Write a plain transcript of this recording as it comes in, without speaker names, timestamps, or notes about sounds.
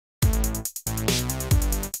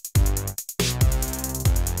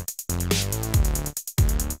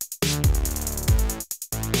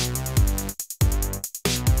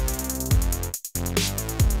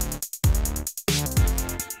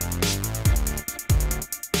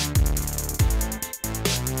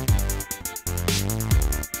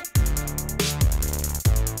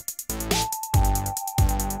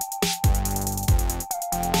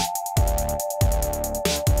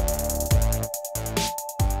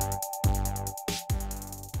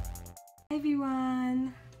Hi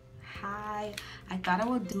everyone, hi. I thought I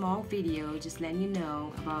would do a small video just letting you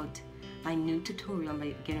know about my new tutorial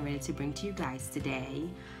I'm getting ready to bring to you guys today.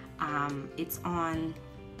 It's on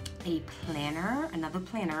a planner, another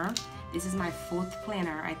planner. This is my fourth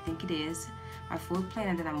planner, I think it is. My fourth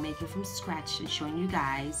planner that I'm making from scratch and showing you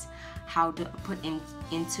guys how to put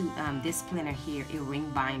into this planner here a ring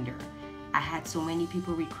binder. I had so many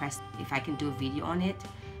people request if I can do a video on it,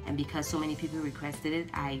 and because so many people requested it,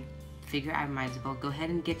 I figure I might as well go ahead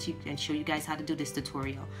and get you and show you guys how to do this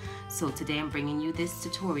tutorial. So today I'm bringing you this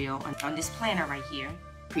tutorial on this planner right here.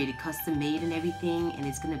 Created custom made and everything, and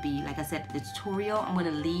it's gonna be, like I said, the tutorial I'm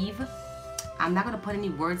gonna leave. I'm not gonna put any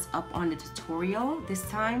words up on the tutorial this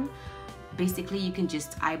time. Basically you can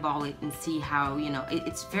just eyeball it and see how, you know,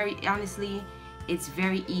 it's very, honestly, it's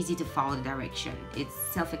very easy to follow the direction. It's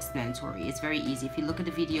self-explanatory. It's very easy. If you look at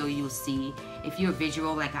the video, you'll see. If you're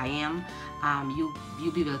visual like I am, you'll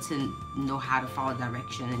be able to know how to follow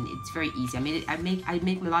direction, and it's very easy. I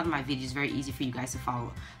make a lot of my videos very easy for you guys to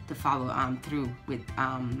follow through with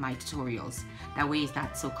my tutorials. That way, it's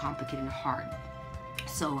not so complicated and hard.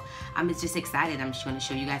 So I'm just excited. I'm just going to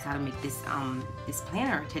show you guys how to make this this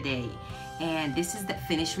planner today, and this is the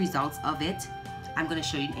finished results of it. I'm going to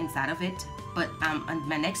show you the inside of it. But on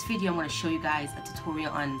my next video, I'm going to show you guys a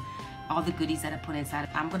tutorial on all the goodies that I put inside.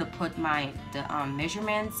 I'm going to put the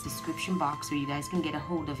measurements, description box, so you guys can get a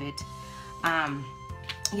hold of it. Yeah,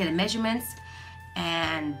 the measurements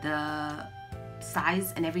and the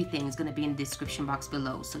size and everything is going to be in the description box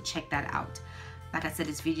below, so check that out. Like I said,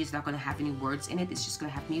 this video is not going to have any words in it. It's just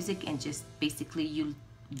going to have music and just basically you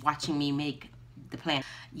watching me make the plan.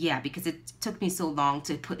 Yeah, because it took me so long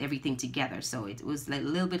to put everything together, so it was like a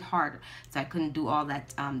little bit hard, so I couldn't do all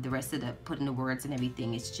that the rest of the putting the words and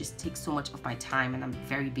everything. It just takes so much of my time, and I'm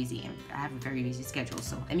very busy, and I have a very busy schedule.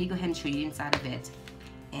 So let me go ahead and show you inside of it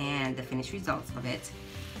and the finished results of it.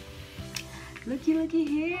 Looky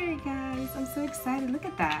here, guys. I'm so excited. Look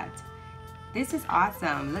at that. This is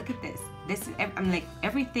awesome. Look at this. I'm like,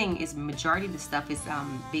 everything is, majority of the stuff is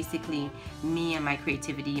basically me and my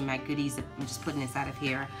creativity and my goodies that I'm just putting inside of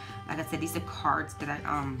here. Like I said, these are cards that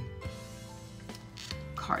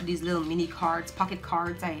these little mini cards, pocket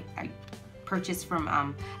cards I purchased from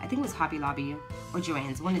I think it was Hobby Lobby or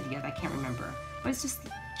Joann's, one or the other, I can't remember. But it's just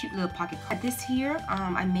cute little pocket card. This here,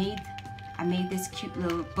 I made this cute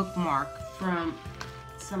little bookmark from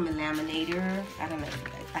some laminator. I don't know.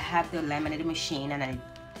 I have the laminator machine, and I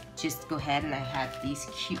just go ahead and I have these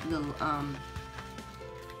cute little oh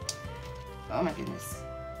my goodness,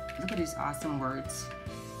 look at these awesome words,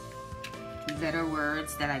 letter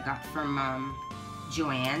words that I got from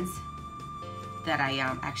Joann's, that I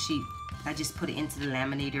just put it into the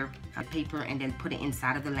laminator paper and then put it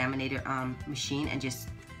inside of the laminator machine and just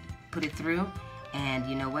put it through, and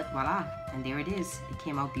you know what, voila, and there it is. It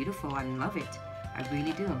came out beautiful. I love it. I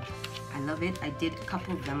really do. I love it. I did a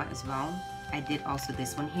couple of them as well. I did also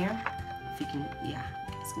this one here. If you can, yeah,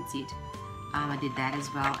 you guys can see it. I did that as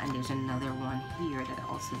well, and there's another one here that I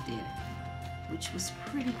also did, which was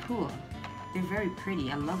pretty cool. They're very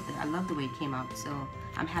pretty. I loved it. I love the way it came out, so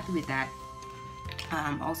I'm happy with that.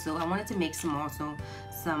 Also, I wanted to make some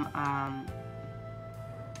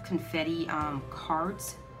confetti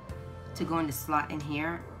cards to go in the slot in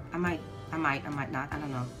here. I might not, I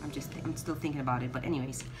don't know. I'm still thinking about it, but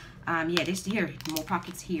anyways, yeah, there's here more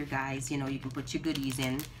pockets here, guys. You know, you can put your goodies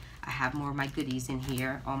in. I have more of my goodies in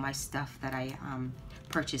here, all my stuff that I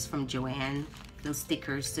purchased from Joann, those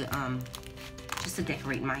stickers to just to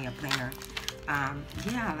decorate my planner.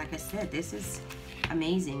 Yeah, like I said, this is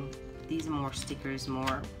amazing. These are more stickers,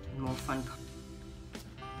 more fun.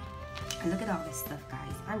 And look at all this stuff,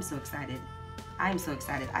 guys. I'm so excited. I'm so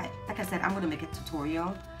excited. Like I said, I'm gonna make a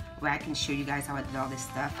tutorial where I can show you guys how I did all this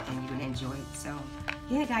stuff, and you're gonna enjoy it. So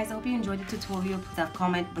yeah, guys, I hope you enjoyed the tutorial.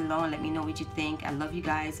 Comment below and let me know what you think. I love you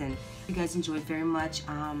guys, and you guys enjoyed very much.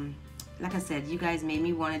 Like I said, you guys made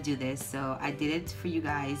me want to do this, so I did it for you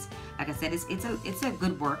guys. Like I said, it's a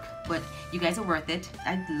good work, but you guys are worth it.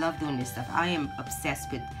 I love doing this stuff. I am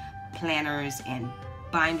obsessed with planners and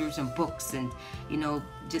binders and books, and you know,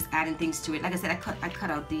 just adding things to it. Like I said, I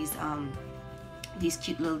cut out these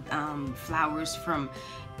cute little flowers from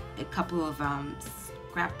a couple of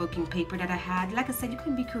scrapbooking paper that I had. Like I said, you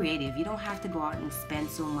can be creative. You don't have to go out and spend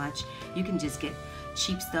so much. You can just get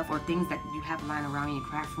cheap stuff or things that you have lying around in your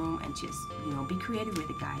craft room, and just, you know, be creative with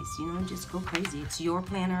it, guys. You know, just go crazy. It's your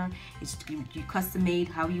planner. It's you custom made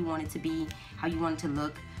how you want it to be, how you want it to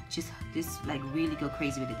look. Just like really go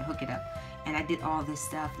crazy with it to hook it up. And I did all this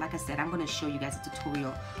stuff. Like I said, I'm going to show you guys a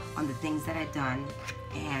tutorial on the things that I've done,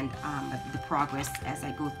 and the progress as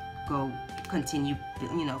I go go continue,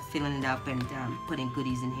 you know, filling it up and putting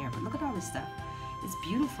goodies in here. But look at all this stuff. It's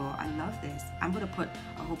beautiful. I love this. I'm gonna put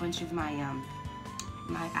a whole bunch of my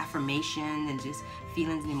my affirmation and just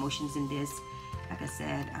feelings and emotions in this. Like I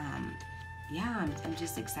said, yeah, I'm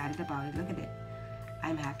just excited about it. Look at it.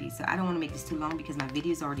 I'm happy. So I don't want to make this too long because my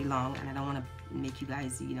video is already long, and I don't want to make you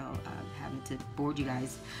guys, you know, having to bore you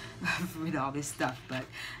guys with all this stuff. But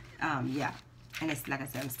yeah, and it's like I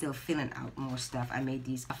said, I'm still filling out more stuff. I made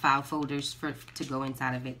these file folders to go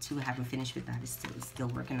inside of it too. I haven't finished with that. It's still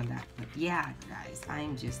working on that. But yeah, guys,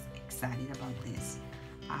 I'm just excited about this.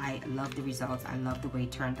 I love the results. I love the way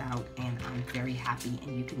it turned out, and I'm very happy.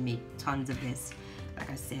 And you can make tons of this, like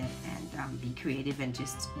I said, and be creative and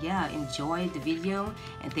just, yeah, enjoy the video.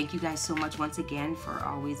 And thank you guys so much once again for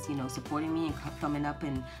always, you know, supporting me and coming up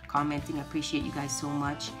and commenting. I appreciate you guys so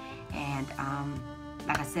much. And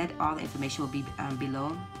like I said, all the information will be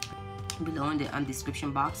below in the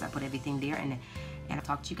description box. I put everything there, and I'll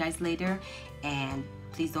talk to you guys later. And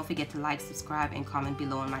please don't forget to like, subscribe, and comment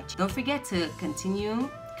below on my channel. Don't forget to continue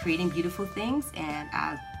creating beautiful things, and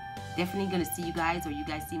I'm definitely gonna see you guys, or you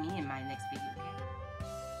guys see me in my next video.